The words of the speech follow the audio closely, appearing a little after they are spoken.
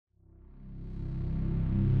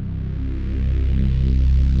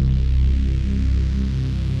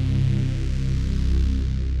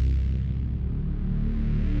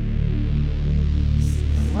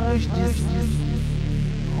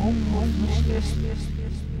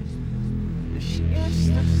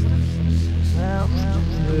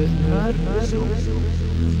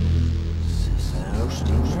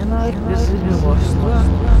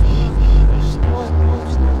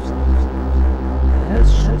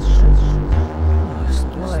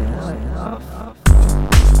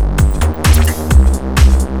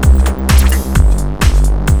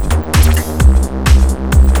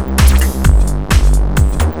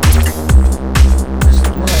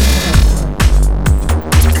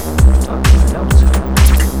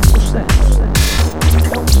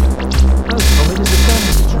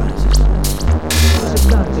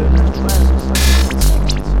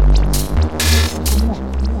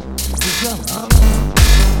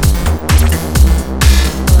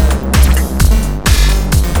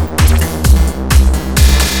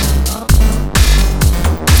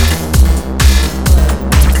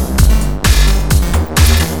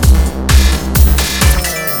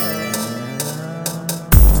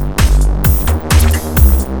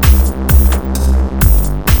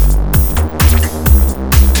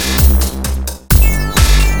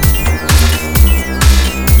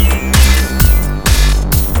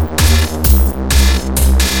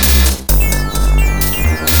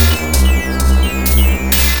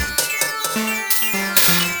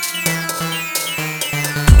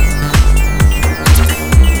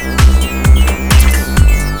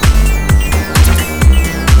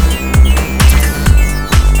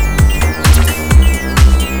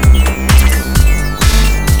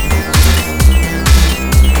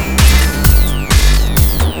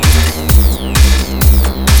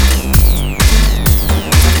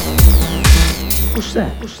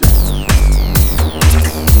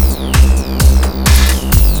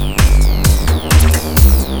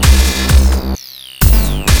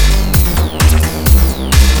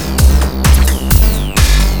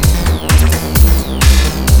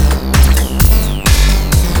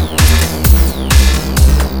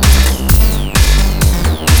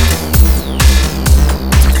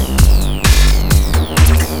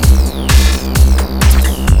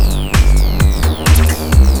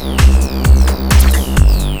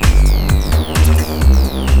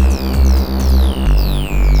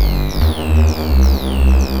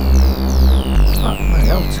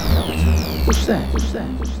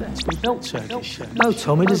No,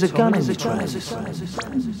 Tommy, there's a gun in the trousers.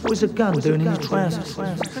 What's a gun doing in the trousers?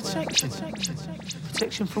 Protection.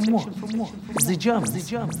 Protection from what? The jump.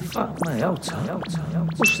 Fuck me, hold tight.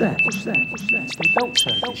 What's that? Belt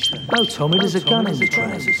circus. No, Tommy, there's a gun in the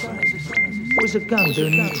trousers. What's a gun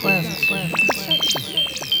doing in the trousers?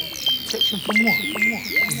 Protection from what?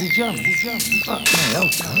 The jump. Fuck me,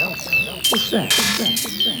 hold tight. What's that?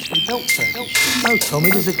 Belt circus. No,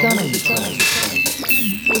 Tommy, there's a gun in the trousers.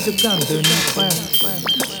 What's a gun doing in the trousers?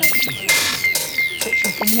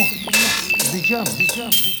 Protection from what? The jump.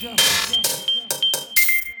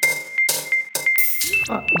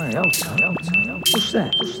 Fuck me, hold tight. What's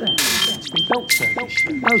that? Belt circus.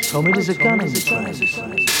 No, Tommy, there's a gun in the trousers.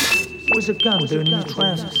 What's a gun doing in the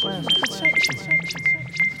trousers?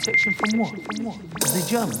 Protection from what? The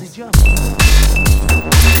jump.